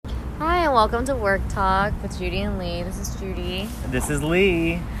and welcome to Work Talk with Judy and Lee. This is Judy. This is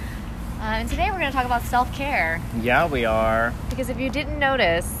Lee. And today we're going to talk about self-care. Yeah, we are. Because if you didn't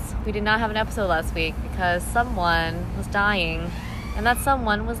notice, we did not have an episode last week because someone was dying, and that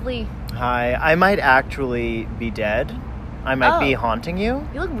someone was Lee. Hi. I might actually be dead. I might be haunting you.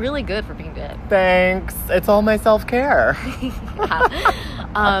 You look really good for being dead. Thanks. It's all my self-care.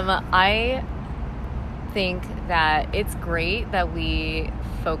 I think that it's great that we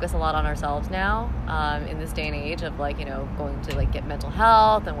focus a lot on ourselves now in this day and age of going to get mental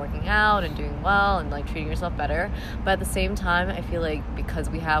health and working out and doing well and treating yourself better. But at the same time, I feel like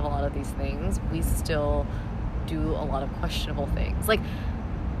because we have a lot of these things, we still do a lot of questionable things. Like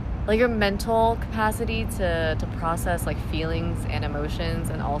your mental capacity to process feelings and emotions,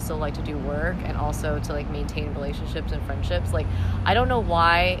 and also to do work, and also to maintain relationships and friendships. I don't know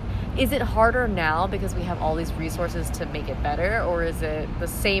why. Is it harder now because we have all these resources to make it better, or is it the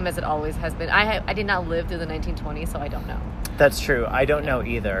same as it always has been? I did not live through the 1920s, so I don't know. That's true. I don't know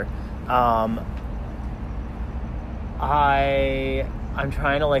either. I'm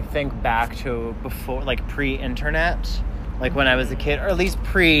trying to think back to before, pre-internet. When I was a kid, or at least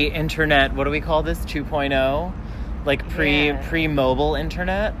pre-internet, what do we call this? 2.0? Pre-mobile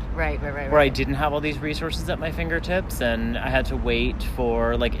internet. Right. Where I didn't have all these resources at my fingertips, and I had to wait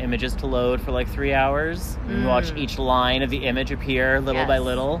for, images to load for, 3 hours, and watch each line of the image appear little by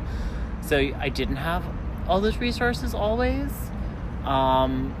little. So I didn't have all those resources always.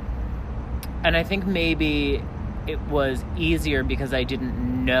 And I think maybe it was easier because I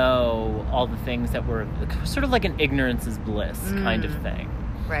didn't know all the things that were sort of an ignorance is bliss kind of thing.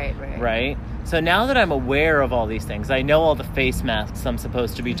 Right? So now that I'm aware of all these things, I know all the face masks I'm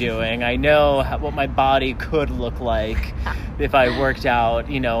supposed to be doing. I know what my body could look like if I worked out,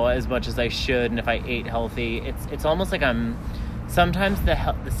 as much as I should, and if I ate healthy. It's almost like I'm sometimes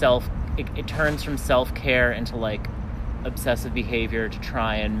it turns from self-care into obsessive behavior to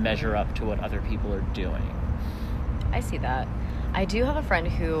try and measure up to what other people are doing. I see that. I do have a friend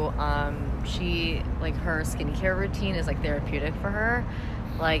who, she, her skincare routine is, therapeutic for her.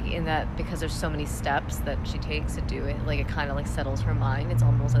 In that, because there's so many steps that she takes to do it, it kind of, settles her mind. It's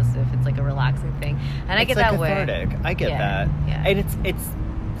almost as if it's, a relaxing thing. And I get that cathartic. way. I get that. Yeah. And it's...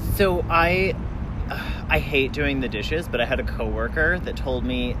 So, I hate doing the dishes, but I had a coworker that told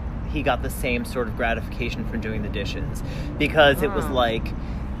me he got the same sort of gratification from doing the dishes. Because it was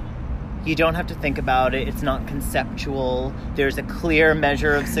you don't have to think about it. It's not conceptual. There's a clear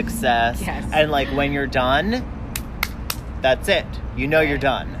measure of success. Yes. And, when you're done, that's it. You're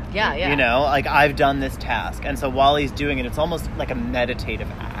done. Yeah. I've done this task. And so while he's doing it, it's almost like a meditative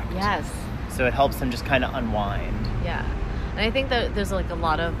act. Yes. So it helps him just kind of unwind. Yeah. And I think that there's a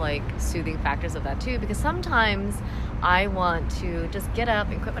lot of soothing factors of that too, because sometimes I want to just get up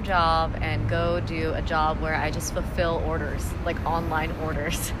and quit my job and go do a job where I just fulfill orders, online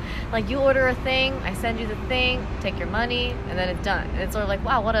orders. You order a thing, I send you the thing, take your money, and then it's done. And it's sort of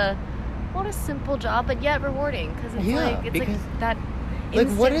wow, what a simple job, but yet rewarding, because it's that.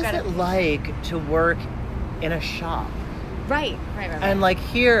 What is it like to work in a shop? Right. And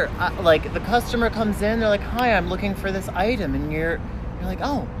here, the customer comes in, they're like, "Hi, I'm looking for this item," and you're like,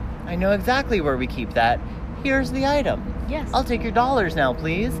 "Oh, I know exactly where we keep that. Here's the item. Yes. I'll take your dollars now,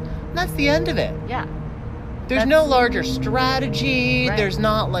 please." And that's the end of it. Yeah. There's no larger strategy. Right. There's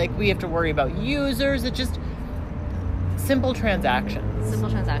not we have to worry about users. It's just simple transactions.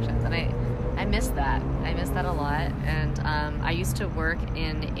 And I miss that. I miss that a lot. And I used to work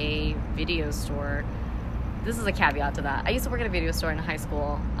in a video store. This is a caveat to that. I used to work at a video store in high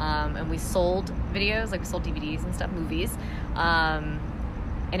school, and we sold videos, we sold DVDs and stuff, movies. And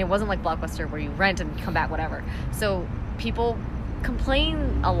it wasn't like Blockbuster where you rent and come back, whatever. So people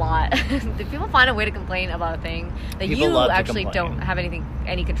complain a lot. People find a way to complain about a thing that you actually don't have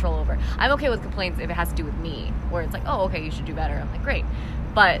any control over. I'm okay with complaints if it has to do with me, where it's oh, okay, you should do better. I'm great.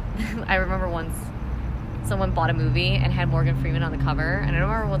 But I remember once someone bought a movie and had Morgan Freeman on the cover, and I don't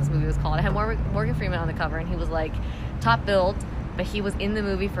remember what this movie was called. It had Morgan Freeman on the cover, and he was top billed, but he was in the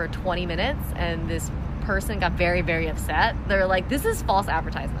movie for 20 minutes, and this person got very, very upset. They're this is false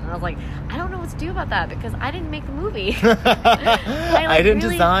advertisement. And I was I don't know what to do about that, because I didn't make the movie. I didn't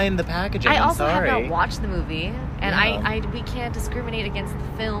design the packaging. I also have not watched the movie, and we can't discriminate against the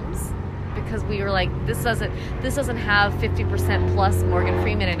films, because we were this doesn't have 50% plus Morgan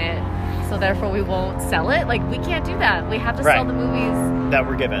Freeman in it, so therefore we won't sell it. We can't do that. We have to sell the movies that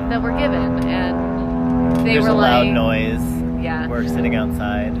we're given. And There's a loud noise. Yeah. We're sitting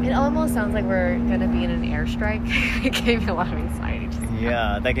outside. It almost sounds like we're going to be in an airstrike. It gave me a lot of anxiety.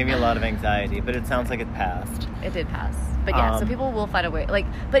 Yeah, that gave me a lot of anxiety, but it sounds like it passed. It did pass. But yeah, so people will find a way. Like,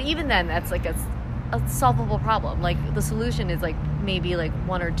 but even then, that's like a solvable problem. Like, the solution is like maybe like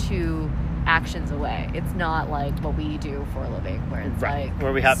 1 or 2 actions away. It's not like what we do for a living, where it's like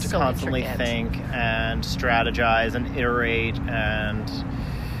where we have to so constantly intricate. think and strategize and iterate. And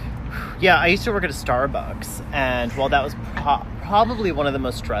yeah, I used to work at a Starbucks, and while that was probably one of the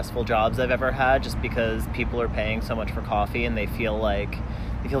most stressful jobs I've ever had, just because people are paying so much for coffee and they feel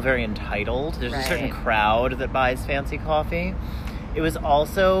very entitled. There's a certain crowd that buys fancy coffee. It was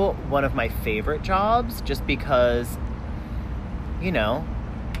also one of my favorite jobs, just because, you know,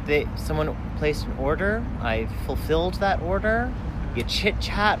 someone placed an order, I fulfilled that order. You chit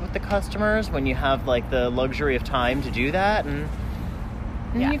chat with the customers when you have like the luxury of time to do that, and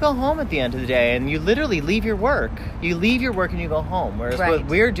you go home at the end of the day, and you literally leave your work. You leave your work and you go home. Whereas what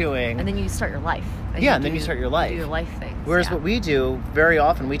we're doing, and then you start your life. And then you start your life. You do your life things. Whereas what we do, very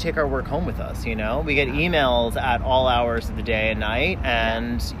often, we take our work home with us, you know? We get emails at all hours of the day and night,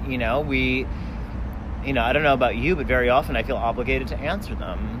 and, you know, I don't know about you, but very often I feel obligated to answer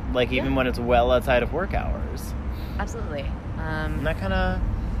them, like, even when it's well outside of work hours. Absolutely. And that kind of...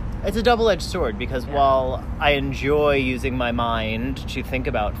 It's a double-edged sword, because while I enjoy using my mind to think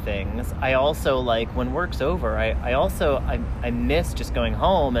about things, I also, like, when work's over, I miss just going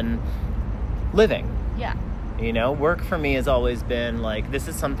home and living. Yeah. You know, work for me has always been, like, this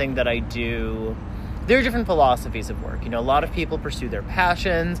is something that I do. There are different philosophies of work. You know, a lot of people pursue their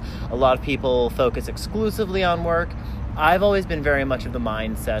passions. A lot of people focus exclusively on work. I've always been very much of the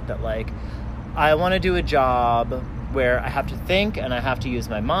mindset that, like, I want to do a job where I have to think and I have to use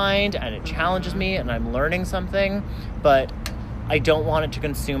my mind and it challenges me and I'm learning something, but I don't want it to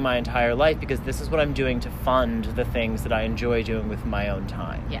consume my entire life, because this is what I'm doing to fund the things that I enjoy doing with my own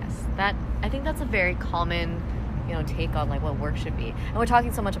time. Yes, I think that's a very common, you know, take on like what work should be. And we're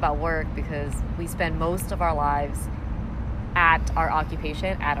talking so much about work because we spend most of our lives at our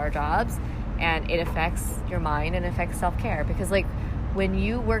occupation, at our jobs, and it affects your mind and affects self-care, because like when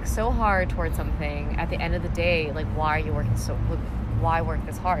you work so hard towards something, at the end of the day, like, why are you working why work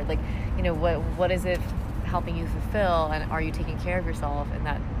this hard? Like, you know, what is it helping you fulfill, and are you taking care of yourself in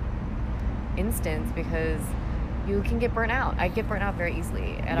that instance? Because you can get burnt out. I get burnt out very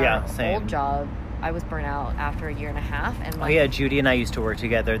easily. At our old job, I was burnt out after a year and a half. And like, Judy and I used to work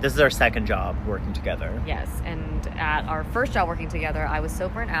together. This is our second job working together. Yes, and at our first job working together, I was so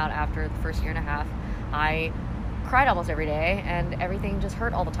burnt out after the first year and a half. I cried almost every day, and everything just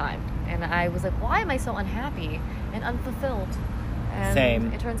hurt all the time. And I was like, why am I so unhappy and unfulfilled? And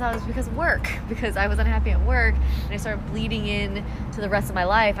Same. It turns out it was because of work, because I was unhappy at work, and I started bleeding in to the rest of my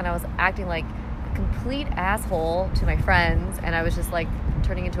life, and I was acting like a complete asshole to my friends, and I was just like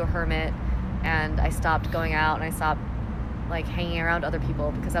turning into a hermit, and I stopped going out, and I stopped like hanging around other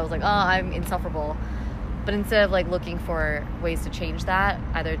people, because I was like, oh, I'm insufferable. But instead of like looking for ways to change that,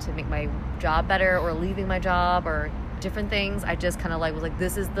 either to make my job better or leaving my job or different things, I just kind of like was like,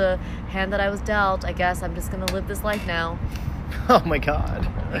 this is the hand that I was dealt. I guess I'm just going to live this life now. Oh my God.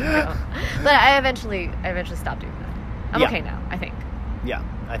 But I eventually stopped doing that. I'm okay now, I think. Yeah,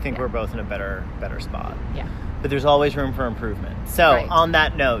 I think we're both in a better spot. Yeah. But there's always room for improvement. So on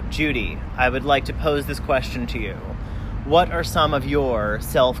that note, Judy, I would like to pose this question to you. What are some of your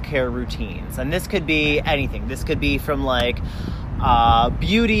self-care routines? And this could be anything. This could be from like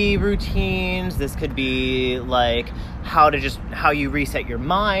beauty routines. This could be like how you reset your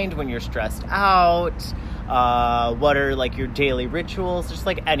mind when you're stressed out. What are like your daily rituals? Just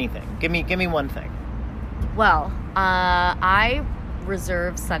like anything. Give me one thing. Well, I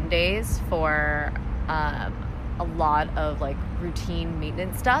reserve Sundays for a lot of like routine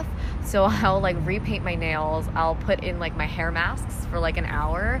maintenance stuff. So I'll like repaint my nails. I'll put in like my hair masks for like an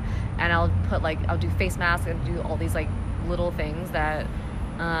hour, and I'll do face masks and do all these like little things that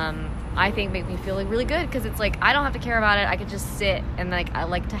I think make me feel like really good, because it's like I don't have to care about it. I could just sit, and like I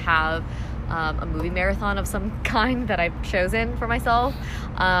like to have a movie marathon of some kind that I've chosen for myself.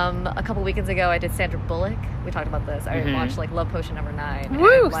 A couple weekends ago, I did Sandra Bullock. We talked about this. I watched like Love Potion #9.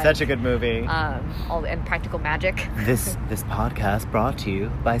 Woo! And, like, such a good movie. And Practical Magic. This podcast brought to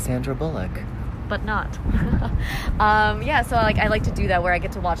you by Sandra Bullock. But not. So like I like to do that, where I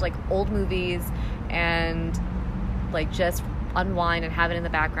get to watch like old movies and like just unwind and have it in the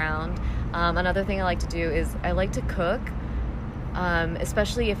background. Another thing I like to do is I like to cook.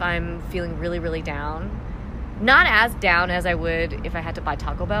 Especially if I'm feeling really, really down. Not as down as I would if I had to buy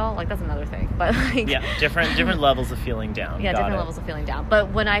Taco Bell. Like, that's another thing. But like, yeah, different levels of feeling down. Yeah, different levels of feeling down. But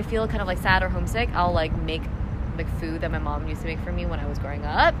when I feel kind of like sad or homesick, I'll like make specific food that my mom used to make for me when I was growing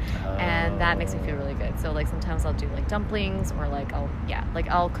up, and that makes me feel really good. So like sometimes I'll do like dumplings, or like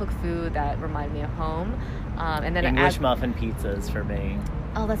I'll cook food that remind me of home, and then English muffin pizzas for me.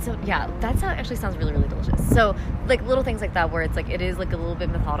 Oh, that actually sounds really, really delicious. So like little things like that where it's like it is like a little bit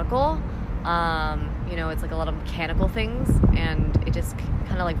methodical. It's like a lot of mechanical things, and it just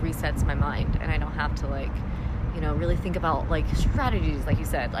kind of like resets my mind, and I don't have to like, really think about like strategies, like you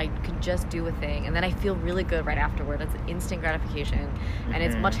said. I could just do a thing, and then I feel really good right afterward. That's instant gratification, and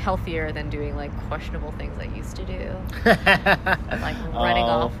it's much healthier than doing like questionable things I used to do, like running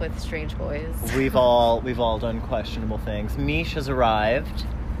off with strange boys. We've all done questionable things. Mish has arrived.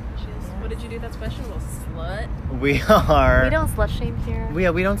 What did you do that's questionable, slut? We don't slut shame here.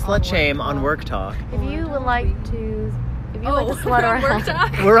 We don't slut shame on Work Talk. If you would like to slut around, Work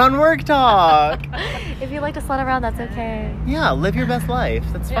Talk? We're on Work Talk. If you like to slut around, that's okay. Yeah, live your best life.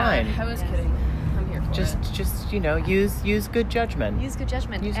 That's fine. I was kidding. I'm here for it. Just use good judgment. Use good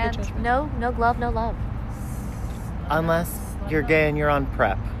judgment. Use and good judgment. No glove, no love. Unless you're gay and you're on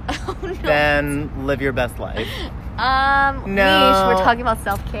prep. Oh, no. Then live your best life. No. Niche, we're talking about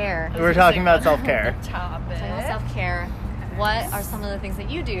self-care. We're talking about self-care. We're talking about self-care. What are some of the things that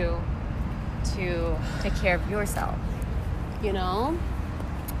you do to take care of yourself?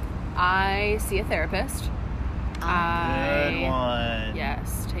 I see a therapist. Good one.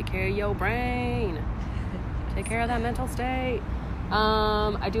 Yes, take care of your brain. Take care of that mental state.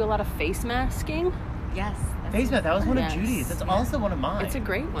 I do a lot of face masking. Yes. Face mask, that was one of Judy's. That's also one of mine. It's a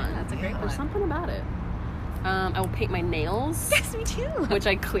great one. Yeah, that's a great one. There's something about it. I will paint my nails. Yes, me too. Which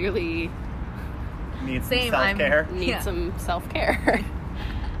I clearly need some self-care. Need some self-care.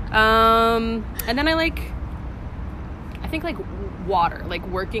 And then I think water, like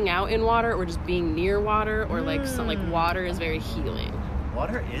working out in water, or just being near water, or water is very healing.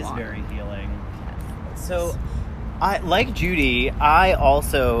 Water is very healing. So, like Judy, I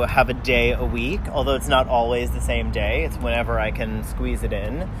also have a day a week, although it's not always the same day. It's whenever I can squeeze it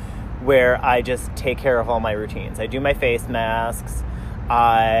in, where I just take care of all my routines. I do my face masks.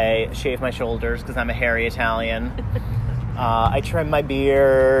 I shave my shoulders because I'm a hairy Italian. I trim my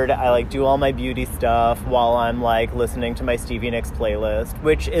beard. I do all my beauty stuff while I'm listening to my Stevie Nicks playlist,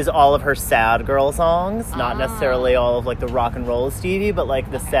 which is all of her sad girl songs, not necessarily all of the rock and roll Stevie, but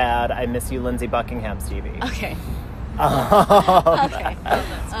the sad I Miss You Lindsey Buckingham Stevie. Okay.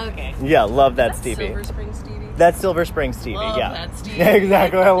 Okay. Yeah, love that Stevie. Silver Spring Stevie. That's Silver Spring Stevie. Love yeah. that Stevie. Yeah,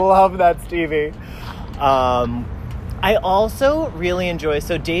 exactly. I love that Stevie. I also really enjoy,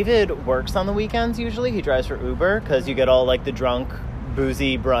 so David works on the weekends usually. He drives for Uber because you get all the drunk,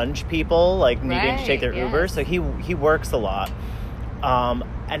 boozy brunch people needing to take their Uber. So he works a lot.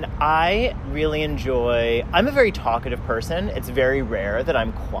 And I really enjoy, I'm a very talkative person. It's very rare that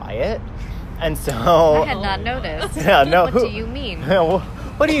I'm quiet. And so... I had not noticed. Yeah, no. What do you mean?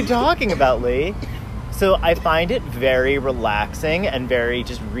 What are you talking about, Lee? So I find it very relaxing and very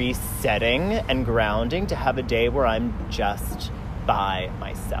just resetting and grounding to have a day where I'm just by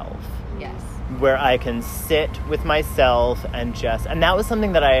myself. Yes. Where I can sit with myself and that was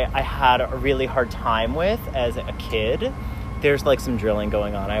something that I had a really hard time with as a kid. There's some drilling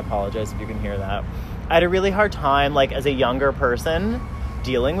going on. I apologize if you can hear that. I had a really hard time, as a younger person,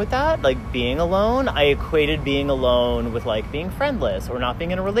 dealing with that, being alone. I equated being alone with being friendless or not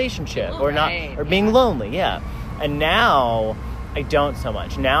being in a relationship or being lonely. Yeah. And now I don't so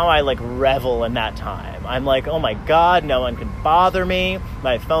much. Now I revel in that time. I'm oh my God, no one can bother me.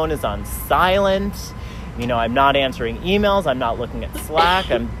 My phone is on silent. I'm not answering emails. I'm not looking at Slack.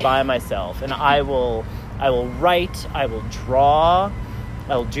 I'm by myself. And I will write. I will draw.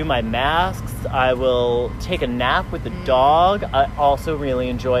 I'll do my masks. I will take a nap with the dog. I also really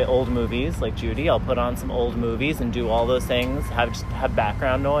enjoy old movies, like Judy. I'll put on some old movies and do all those things. Have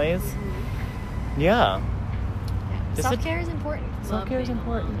background noise. Yeah. Self-care is important. Self-care is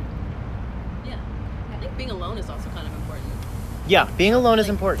important. Yeah. I think being alone is also kind of important. Yeah, being alone is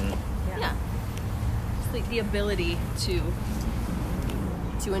important. Yeah. Just the ability to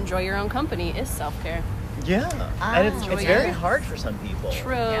enjoy your own company is self-care. Yeah, and it's very hard for some people.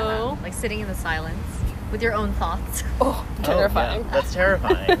 True. Yeah, sitting in the silence with your own thoughts. Oh, terrifying. Oh, yeah. That's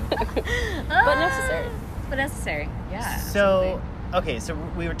terrifying. But necessary. But necessary, yeah. So, okay, so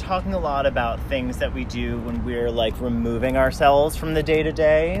we were talking a lot about things that we do when we're removing ourselves from the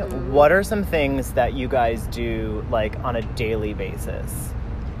day-to-day. Mm-hmm. What are some things that you guys do on a daily basis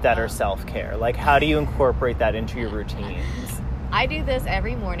that are self-care? How do you incorporate that into your routines? I do this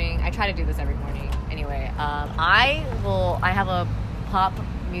every morning. I try to do this every morning. Anyway, I have a pop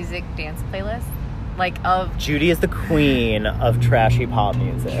music dance playlist, of... Judy is the queen of trashy pop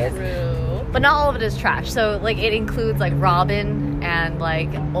music. True. but not all of it is trash. So like it includes like Robin and like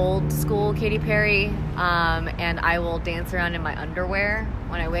old school Katy Perry, and I will dance around in my underwear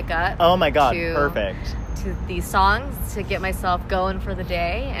when I wake up. Oh my God, to- perfect. To these songs to get myself going for the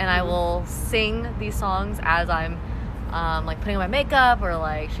day, and I will sing these songs as I'm like putting on my makeup or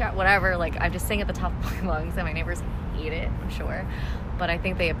like whatever. Like I just sing at the top of my lungs, and my neighbors hate it, I'm sure, but I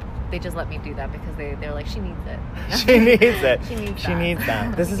think they just let me do that because they're like, she needs it. She needs it. She needs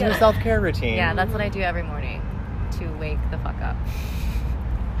that. This is her self-care routine. Yeah, that's what I do every morning to wake the fuck up.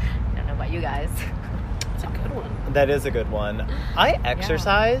 I don't know about you guys. It's a good one. That is a good one. I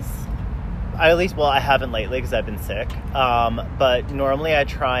exercise. I haven't lately because I've been sick. But normally I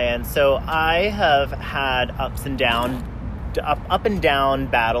try and... So I have had up and down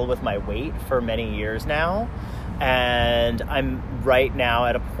battle with my weight for many years now. And I'm right now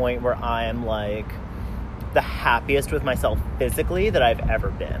at a point where I am like the happiest with myself physically that I've ever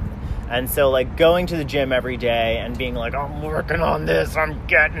been. And so like going to the gym every day and being like, I'm working on this, I'm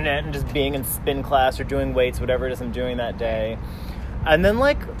getting it, and just being in spin class or doing weights, whatever it is I'm doing that day. And then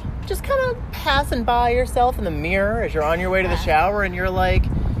like just kind of passing by yourself in the mirror as you're on your way to the shower and you're like,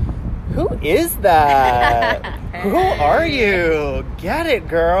 who is that? Who are you? Get it,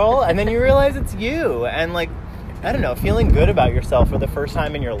 girl. And then you realize it's you. And like, I don't know, feeling good about yourself for the first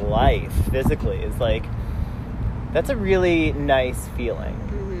time in your life physically is like, that's a really nice feeling.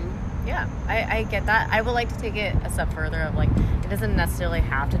 Yeah, I get that. I would like to take it a step further of like, it doesn't necessarily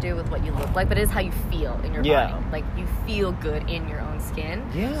have to do with what you look like, but it is how you feel in your body. Like you feel good in your own skin.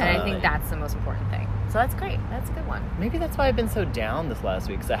 Yeah. And I think that's the most important thing. So that's great. That's a good one. Maybe that's why I've been so down this last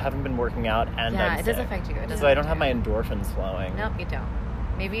week, because I haven't been working out and Yeah, I'm it does sick. affect you. So I don't have my endorphins flowing. Nope, you don't.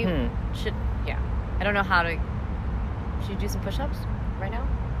 Maybe you should, I don't know how to, should you do some push-ups right now?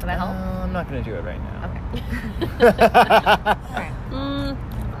 Would that help? I'm not going to do it right now. Okay. Mm.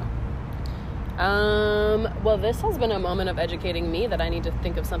 Well, this has been a moment of educating me that I need to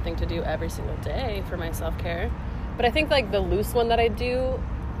think of something to do every single day for my self-care. But I think like the loose one that I do,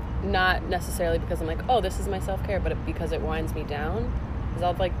 not necessarily because I'm like, oh, this is my self-care, but because it winds me down, is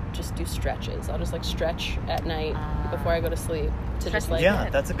I'll like just do stretches. I'll just like stretch at night before I go to sleep to just like Yeah,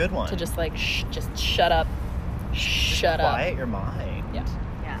 that's a good one. to just like just shut up, shut up. Quiet your mind. Yeah,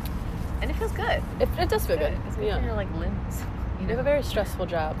 And it feels good. it does feel good. It's good Yeah. for your like limbs. I have a very stressful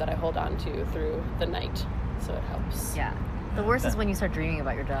job that I hold on to through the night, so it helps. Yeah. The worst is when you start dreaming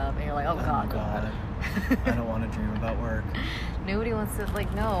about your job and you're like, oh God. I don't want to dream about work. Nobody wants to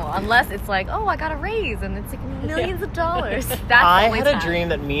like know unless it's like, oh, I got a raise and it's like millions of dollars. That's I always had a sad. dream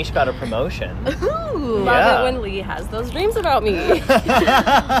that Mish got a promotion. Ooh. Love Yeah. it when Lee has those dreams about me.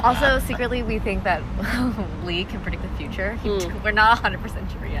 Also, secretly, we think that Lee can predict the future. We're not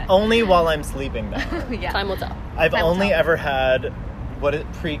 100% sure yet. Only while I'm sleeping though. Yeah. Time will tell. I've Time will only tell. ever had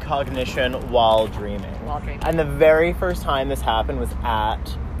precognition while dreaming. While dreaming. And the very first time this happened was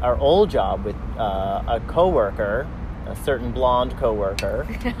at our old job with a coworker, a certain blonde coworker.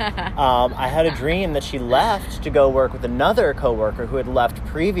 I had a dream that she left to go work with another coworker who had left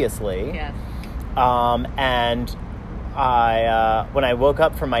previously. Yes. And I, when I woke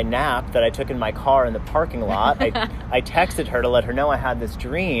up from my nap that I took in my car in the parking lot, I texted her to let her know I had this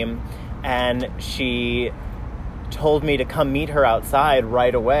dream, and she told me to come meet her outside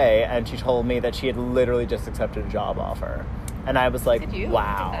right away, and she told me that she had literally just accepted a job offer. And I was like, Did you?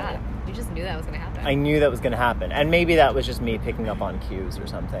 wow. Did that? You just knew that was going to happen. I knew that was going to happen. And maybe that was just me picking up on cues or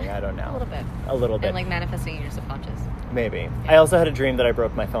something. I don't know. A little bit. A little bit. And like manifesting in your subconscious. Maybe. I also had a dream that I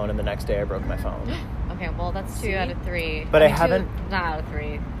broke my phone, and the next day I broke my phone. Okay, well, that's 2 out of 3. But I mean, haven't- Not out of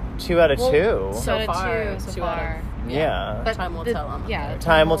 3. 2 out of 2. So 2 out of far, 2 so 2 out of- far. Yeah. But Time will tell on the yeah, third.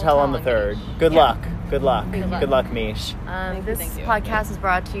 Time will tell on the third. Good luck. Good luck. Good luck. Good luck, Mish. This thank you. podcast is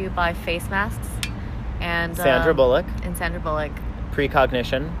brought to you by Face Masks and Sandra Bullock. and Sandra Bullock,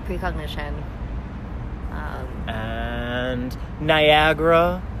 Precognition. Precognition. And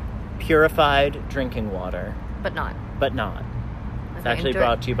Niagara purified drinking water. But not. But not. It's Okay, actually enjoy-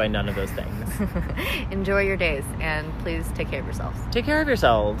 brought to you by none of those things. Enjoy your days and please take care of yourselves. Take care of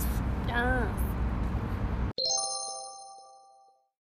yourselves. Yes.